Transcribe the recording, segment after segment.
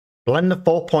Blender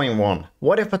 4.1.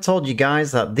 What if I told you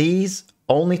guys that these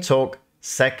only took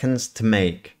seconds to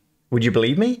make? Would you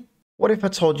believe me? What if I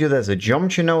told you there's a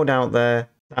geometry node out there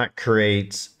that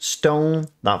creates stone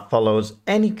that follows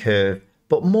any curve,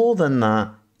 but more than that,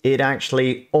 it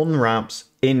actually unwraps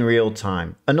in real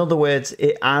time. In other words,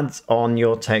 it adds on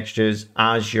your textures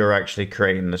as you're actually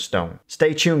creating the stone.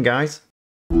 Stay tuned, guys.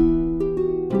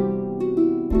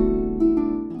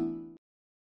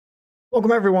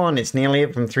 Welcome everyone, it's Neil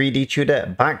here from 3D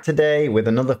Tudor, back today with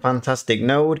another fantastic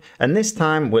node, and this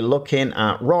time we're looking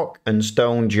at rock and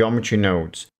stone geometry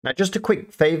nodes. Now just a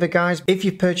quick favor guys, if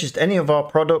you've purchased any of our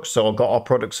products or got our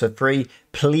products for free,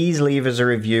 please leave us a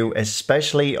review,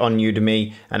 especially on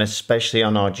Udemy and especially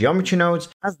on our geometry nodes,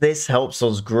 as this helps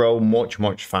us grow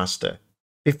much faster.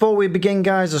 Before we begin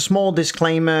guys, a small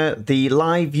disclaimer, the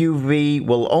live UV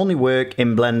will only work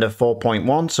in Blender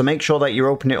 4.1, so make sure that you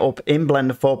open it up in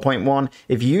Blender 4.1.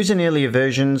 If you're using earlier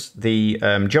versions, the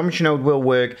geometry node will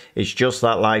work, it's just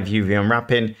that live UV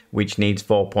unwrapping which needs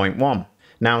 4.1.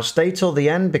 Now stay till the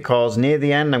end because near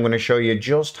the end I'm going to show you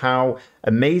just how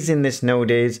amazing this node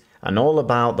is and all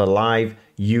about the live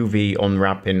UV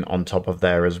unwrapping on top of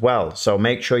there as well. So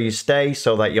make sure you stay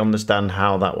so that you understand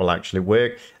how that will actually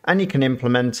work and you can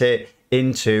implement it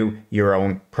into your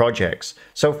own projects.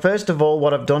 So first of all,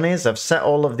 what I've done is I've set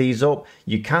all of these up.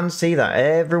 You can see that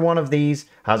every one of these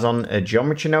has on a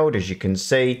geometry node, as you can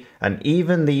see, and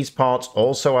even these parts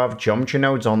also have geometry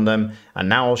nodes on them. And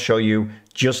now I'll show you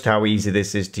just how easy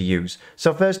this is to use.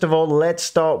 So first of all, let's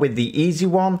start with the easy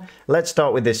one. Let's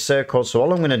start with this circle. So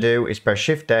all I'm going to do is press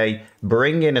Shift A,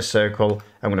 bring in a circle.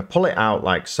 I'm going to pull it out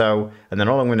like so, and then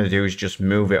all I'm going to do is just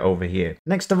move it over here.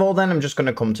 Next of all, then I'm just going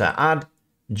to come to Add,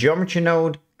 Geometry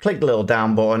Node, click the little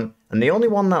down button, and the only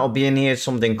one that'll be in here is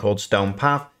something called Stone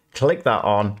Path. Click that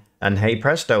on, and hey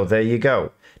presto, there you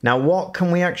go. Now what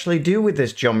can we actually do with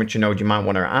this geometry node, you might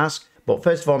want to ask? But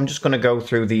first of all, I'm just going to go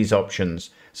through these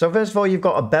options. So first of all, you've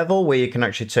got a bevel where you can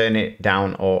actually turn it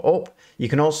down or up. You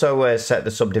can also set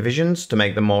the subdivisions to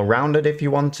make them more rounded if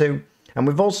you want to. And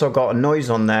we've also got a noise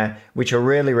on there, which will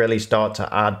really start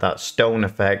to add that stone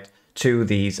effect to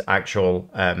these actual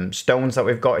stones that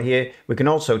we've got here. We can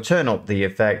also turn up the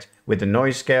effect with the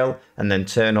noise scale and then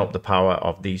turn up the power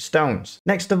of these stones.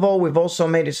 Next of all, we've also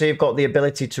made it so you've got the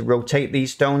ability to rotate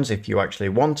these stones if you actually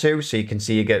want to. So you can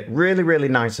see you get really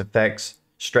nice effects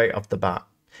straight off the bat.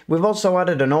 We've also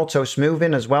added an auto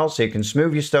smoothing as well, so you can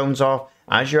smooth your stones off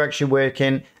as you're actually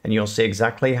working and you'll see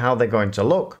exactly how they're going to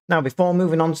look. Now before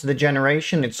moving on to the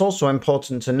generation, it's also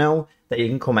important to know that you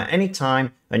can come at any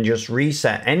time and just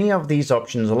reset any of these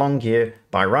options along here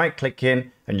by right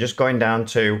clicking and just going down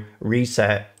to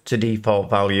reset to default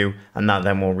value, and that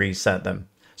then will reset them.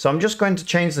 So I'm just going to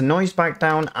change the noise back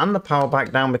down and the power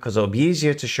back down because it'll be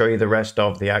easier to show you the rest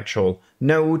of the actual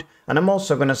node, and I'm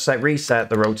also going to reset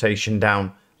the rotation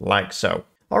down like so.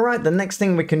 Alright, the next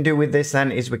thing we can do with this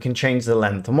then is we can change the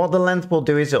length, and what the length will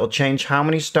do is it'll change how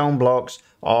many stone blocks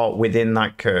are within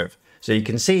that curve. So you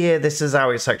can see here, this is how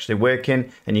it's actually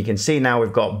working, and you can see now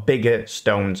we've got bigger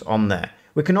stones on there.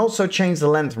 We can also change the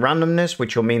length randomness,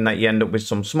 which will mean that you end up with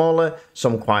some smaller,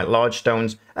 some quite large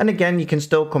stones, and again you can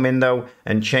still come in though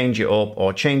and change it up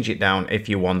or change it down if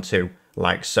you want to,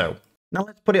 like so. Now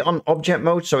let's put it on object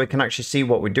mode so we can actually see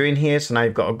what we're doing here, so now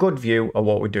you've got a good view of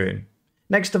what we're doing.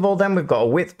 Next of all then, we've got a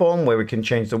width button where we can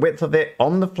change the width of it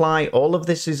on the fly. All of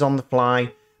this is on the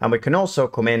fly, and we can also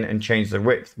come in and change the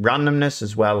width randomness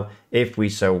as well if we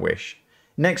so wish.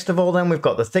 Next of all then, we've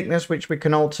got the thickness which we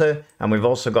can alter, and we've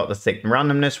also got the thick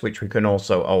randomness which we can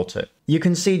also alter. You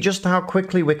can see just how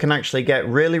quickly we can actually get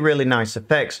really nice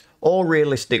effects or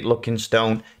realistic looking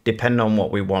stone depending on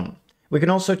what we want. We can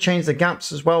also change the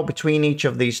gaps as well between each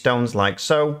of these stones like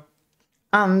so,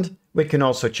 and we can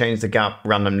also change the gap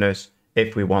randomness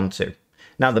if we want to.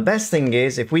 Now the best thing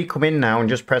is if we come in now and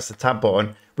just press the tab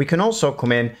button, we can also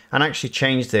come in and actually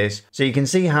change this. So you can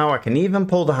see how I can even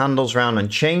pull the handles around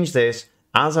and change this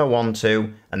as I want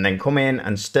to, and then come in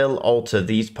and still alter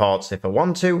these parts if I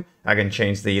want to. I can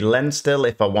change the length still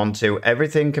if I want to.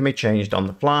 Everything can be changed on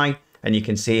the fly, and you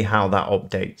can see how that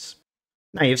updates.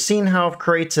 Now you've seen how I've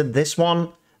created this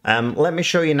one. Let me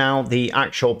show you now the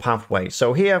actual pathway.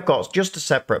 So here I've got just a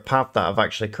separate path that I've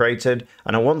actually created,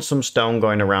 and I want some stone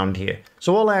going around here.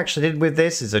 So all I actually did with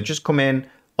this is I just come in,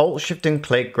 Alt Shift and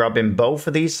click, grabbing both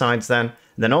of these sides then.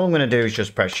 And then all I'm going to do is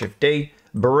just press Shift D,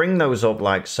 bring those up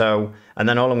like so, and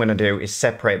then all I'm going to do is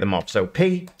separate them off. So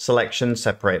P, selection,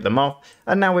 separate them off,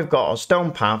 and now we've got our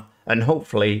stone path and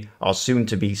hopefully our soon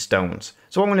to be stones.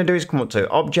 So what I'm going to do is come up to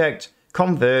Object,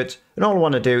 Convert, and all I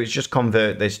want to do is just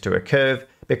convert this to a curve,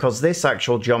 because this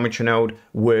actual geometry node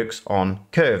works on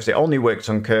curves. It only works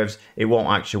on curves. It won't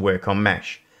actually work on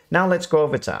mesh. Now let's go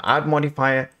over to add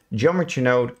modifier, geometry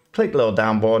node, click little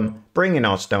down button, bring in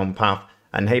our stone path,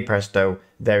 and hey presto,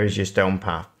 there is your stone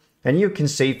path. And you can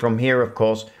see from here, of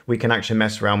course, we can actually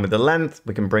mess around with the length.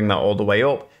 We can bring that all the way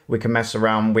up. We can mess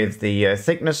around with the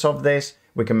thickness of this.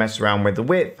 We can mess around with the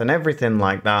width and everything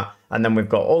like that. And then we've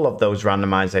got all of those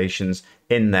randomizations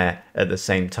in there at the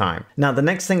same time. Now, the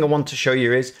next thing I want to show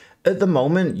you is, at the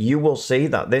moment, you will see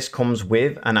that this comes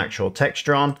with an actual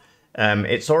texture on.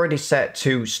 It's already set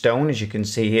to stone, as you can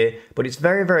see here, but it's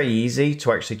very, very easy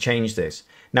to actually change this.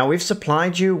 Now, we've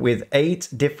supplied you with 8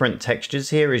 different textures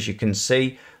here, as you can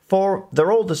see.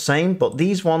 They're all the same, but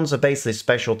these ones are basically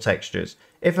special textures.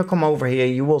 If I come over here,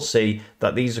 you will see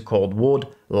that these are called wood,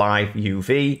 live,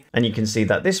 UV, and you can see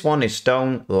that this one is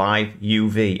stone, live,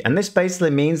 UV. And this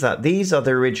basically means that these are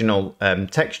the original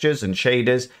textures and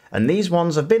shaders, and these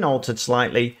ones have been altered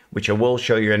slightly, which I will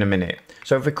show you in a minute.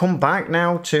 So if we come back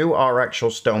now to our actual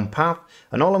stone path,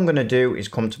 and all I'm going to do is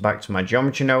come back to my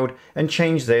geometry node and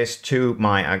change this to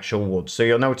my actual wood. So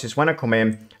you'll notice when I come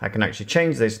in, I can actually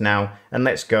change this now, and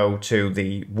let's go to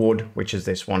the wood, which is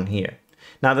this one here.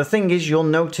 Now the thing is, you'll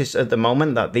notice at the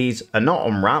moment that these are not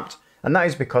unwrapped, and that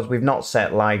is because we've not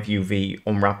set live UV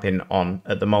unwrapping on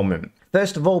at the moment.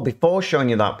 First of all, before showing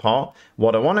you that part,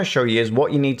 what I want to show you is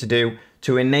what you need to do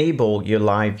to enable your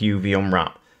live UV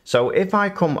unwrap. So if I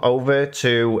come over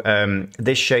to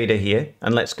this shader here,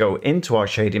 and let's go into our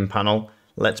shading panel,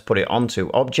 let's put it onto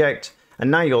object,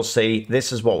 and now you'll see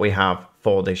this is what we have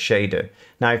for this shader.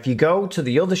 Now if you go to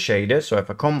the other shader, so if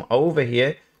I come over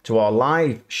here to our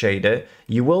live shader,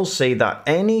 you will see that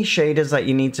any shaders that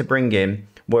you need to bring in,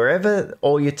 wherever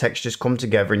all your textures come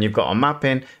together and you've got a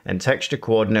mapping and texture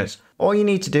coordinates, all you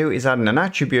need to do is add an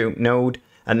attribute node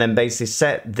and then basically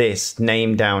set this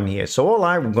name down here. So all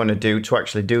I'm going to do to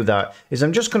actually do that is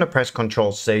I'm just going to press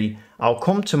Ctrl C. I'll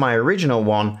come to my original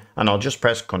one and I'll just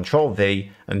press Ctrl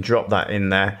V and drop that in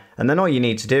there. And then all you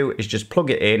need to do is just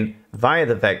plug it in via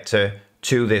the vector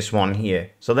to this one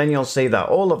here. So then you'll see that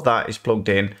all of that is plugged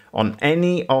in on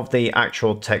any of the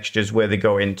actual textures where they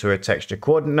go into a texture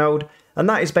coordinate node. And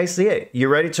that is basically it. You're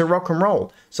ready to rock and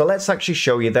roll. So let's actually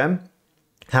show you then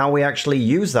how we actually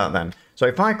use that then. So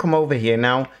if I come over here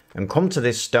now and come to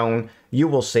this stone, you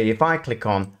will see if I click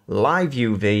on live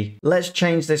UV, let's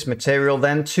change this material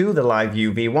then to the live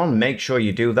UV one. Make sure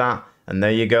you do that. And there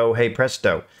you go. Hey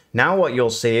presto. Now what you'll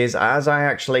see is as I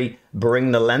actually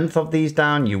bring the length of these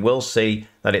down, you will see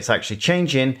that it's actually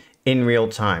changing in real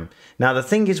time. Now the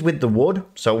thing is with the wood,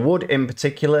 so wood in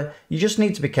particular, you just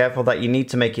need to be careful that you need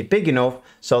to make it big enough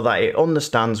so that it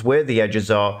understands where the edges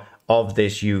are of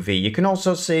this UV. You can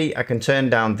also see I can turn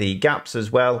down the gaps as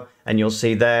well, and you'll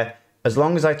see there, as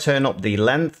long as I turn up the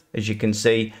length, as you can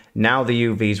see, now the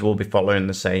UVs will be following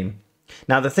the same.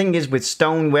 Now the thing is with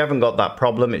stone, we haven't got that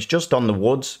problem. It's just on the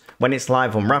woods. When it's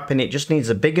live unwrapping, it just needs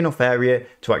a big enough area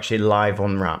to actually live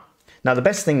unwrap. Now the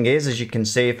best thing is, as you can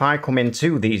see, if I come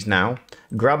into these now,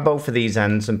 grab both of these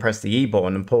ends and press the E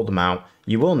button and pull them out,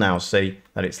 you will now see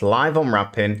that it's live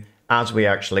unwrapping as we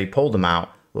actually pull them out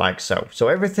like so. So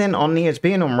everything on here is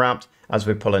being unwrapped as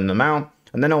we're pulling them out.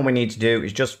 And then all we need to do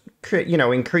is just,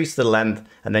 increase the length,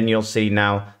 and then you'll see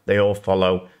now they all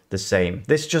follow the same.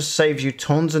 This just saves you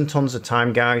tons and tons of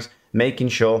time, guys, making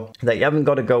sure that you haven't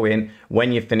got to go in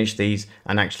when you finish these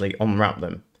and actually unwrap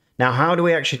them. Now, how do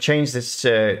we actually change this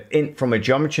from a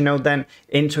geometry node then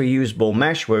into a usable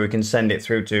mesh where we can send it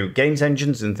through to games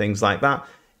engines and things like that?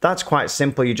 That's quite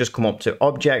simple. You just come up to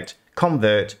object,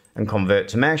 convert, and convert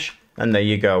to mesh. And there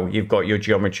you go. You've got your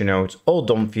geometry nodes all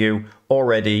done for you,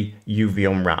 already UV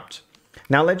unwrapped.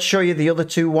 Now let's show you the other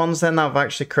two ones then that I've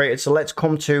actually created. So let's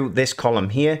come to this column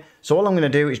here. So all I'm going to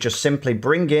do is just simply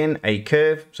bring in a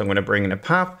curve. So I'm going to bring in a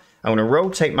path. I'm going to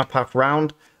rotate my path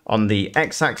round on the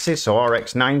x-axis, so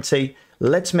RX 90.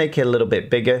 Let's make it a little bit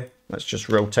bigger. Let's just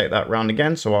rotate that round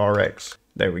again. So RX,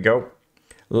 there we go.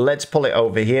 Let's pull it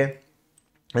over here.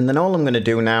 And then all I'm going to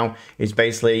do now is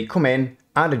basically come in,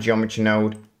 add a geometry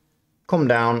node, come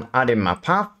down, add in my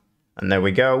path, and there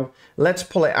we go. Let's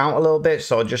pull it out a little bit.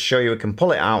 So I'll just show you we can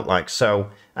pull it out like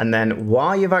so. And then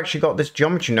while you've actually got this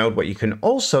geometry node, what you can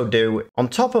also do on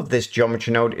top of this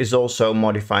geometry node is also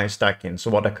modifier stacking. So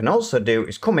what I can also do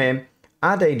is come in,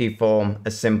 add a deform,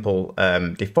 a simple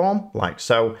deform like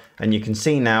so. And you can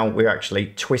see now we're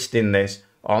actually twisting this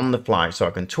on the fly. So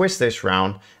I can twist this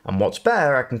round, and what's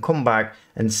better, I can come back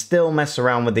and still mess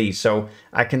around with these. So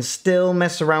I can still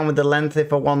mess around with the length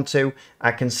if I want to.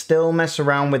 I can still mess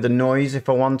around with the noise if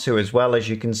I want to as well. As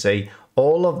you can see,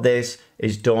 all of this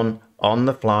is done on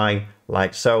the fly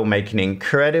like so, making it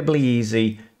incredibly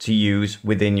easy to use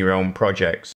within your own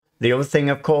projects. The other thing,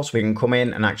 of course, we can come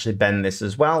in and actually bend this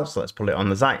as well. So let's put it on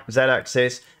the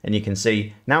Z-axis, and you can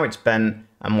see now it's bent.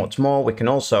 And what's more, we can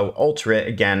also alter it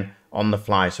again on the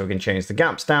fly. So we can change the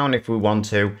gaps down if we want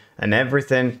to, and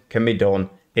everything can be done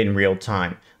in real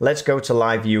time. Let's go to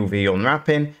live UV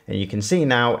unwrapping, and you can see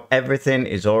now everything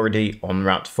is already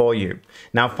unwrapped for you.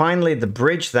 Now finally, the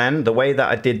bridge then, the way that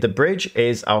I did the bridge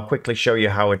is, I'll quickly show you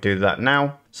how I do that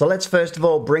now. So let's first of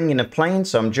all bring in a plane.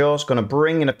 So I'm just going to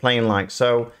bring in a plane like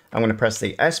so. I'm going to press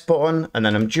the S button, and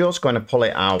then I'm just going to pull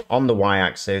it out on the Y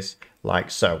axis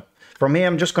like so. From here,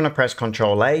 I'm just going to press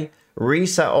Ctrl A,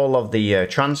 reset all of the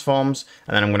transforms,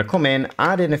 and then I'm going to come in,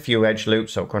 add in a few edge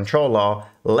loops. So Ctrl R,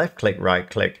 left click, right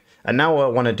click. And now what I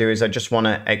want to do is I just want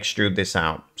to extrude this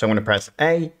out. So I'm going to press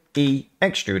A, E,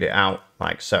 extrude it out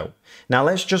like so. Now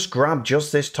let's just grab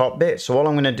just this top bit. So all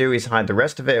I'm going to do is hide the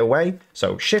rest of it away.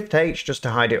 So Shift H just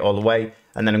to hide it all away.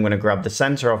 And then I'm going to grab the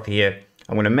center off here.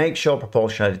 I'm going to make sure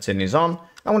proportional editing is on.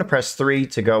 I'm going to press 3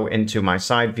 to go into my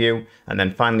side view. And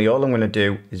then finally, all I'm going to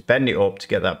do is bend it up to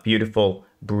get that beautiful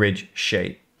bridge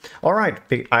shape. All right,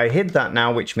 I hid that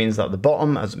now, which means that the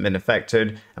bottom hasn't been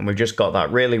affected. And we've just got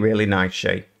that really, really nice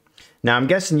shape. Now, I'm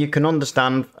guessing you can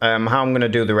understand how I'm going to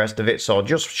do the rest of it. So I'll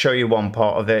just show you one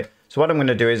part of it. So what I'm going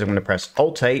to do is I'm going to press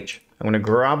Alt-H. I'm going to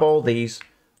grab all these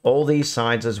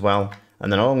sides as well.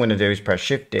 And then all I'm going to do is press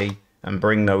Shift-D and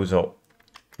bring those up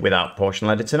without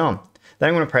proportional editing on. Then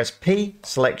I'm going to press P,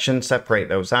 selection, separate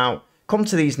those out. Come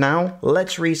to these now.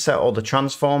 Let's reset all the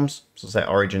transforms. So set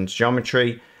origin to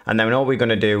geometry. And then all we're going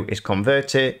to do is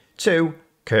convert it to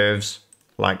curves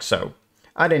like so.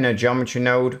 Add in a geometry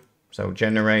node. So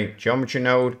generate geometry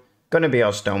node, going to be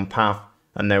our stone path,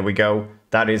 and there we go.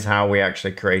 That is how we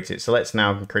actually create it. So let's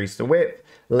now increase the width.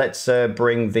 Let's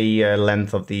bring the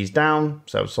length of these down.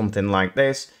 So something like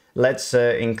this. Let's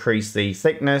increase the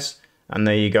thickness, and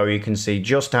there you go. You can see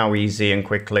just how easy and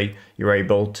quickly you're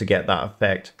able to get that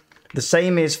effect. The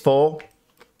same is for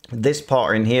this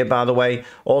part in here, by the way.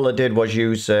 All I did was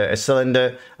use a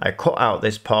cylinder. I cut out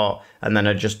this part, and then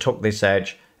I just took this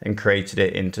edge and created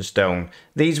it into stone.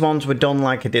 These ones were done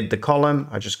like I did the column.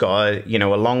 I just got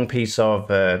a long piece of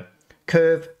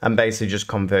curve and basically just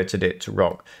converted it to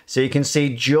rock. So you can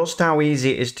see just how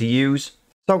easy it is to use.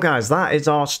 So guys, that is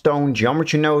our stone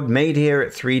geometry node made here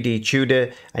at 3D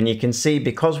Tudor. And you can see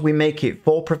because we make it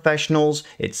for professionals,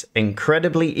 it's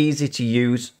incredibly easy to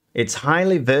use. It's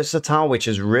highly versatile, which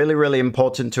is really, really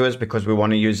important to us because we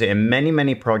want to use it in many,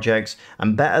 many projects.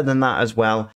 And better than that as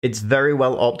well, it's very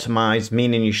well optimized,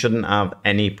 meaning you shouldn't have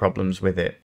any problems with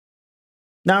it.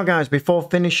 Now guys, before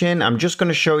finishing, I'm just going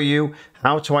to show you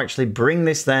how to actually bring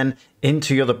this then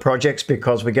into your other projects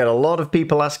because we get a lot of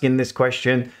people asking this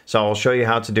question. So I'll show you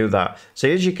how to do that. So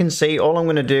as you can see, all I'm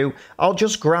going to do, I'll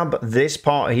just grab this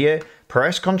part here,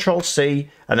 press Ctrl C,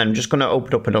 and then I'm just going to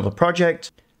open up another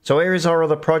project. So here is our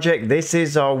other project. This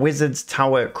is our Wizards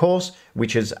Tower course,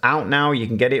 which is out now. You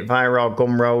can get it via our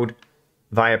Gumroad,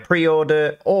 via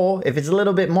pre-order, or if it's a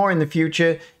little bit more in the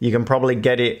future, you can probably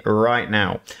get it right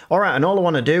now. All right, and all I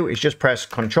want to do is just press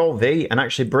Ctrl V and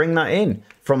actually bring that in.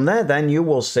 From there, then you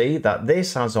will see that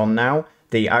this has on now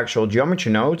the actual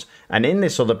geometry nodes. And in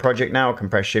this other project now, I can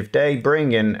press Shift A,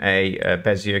 bring in a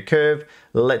Bezier curve.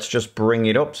 Let's just bring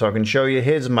it up so I can show you.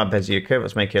 Here's my Bezier curve.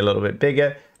 Let's make it a little bit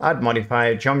bigger. Add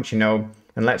modifier, geometry node,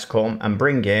 and let's come and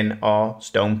bring in our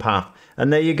stone path.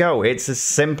 And there you go. It's as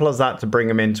simple as that to bring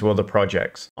them into other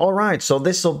projects. All right, so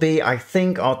this will be, I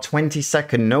think, our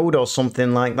 22nd node or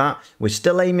something like that. We're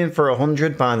still aiming for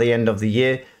 100 by the end of the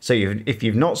year. So if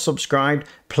you've not subscribed,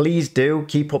 please do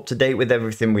keep up to date with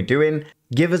everything we're doing.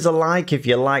 Give us a like if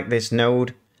you like this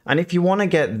node. And if you want to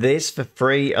get this for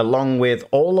free along with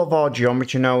all of our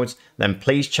geometry nodes, then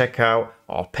please check out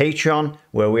our Patreon,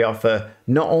 where we offer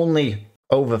not only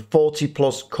over 40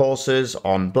 plus courses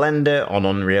on Blender, on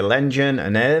Unreal Engine,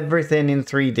 and everything in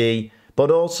 3D,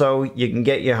 but also you can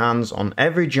get your hands on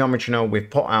every geometry node we've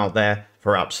put out there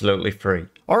for absolutely free.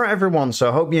 All right, everyone, so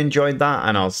I hope you enjoyed that,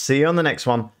 and I'll see you on the next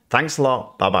one. Thanks a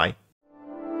lot. Bye-bye.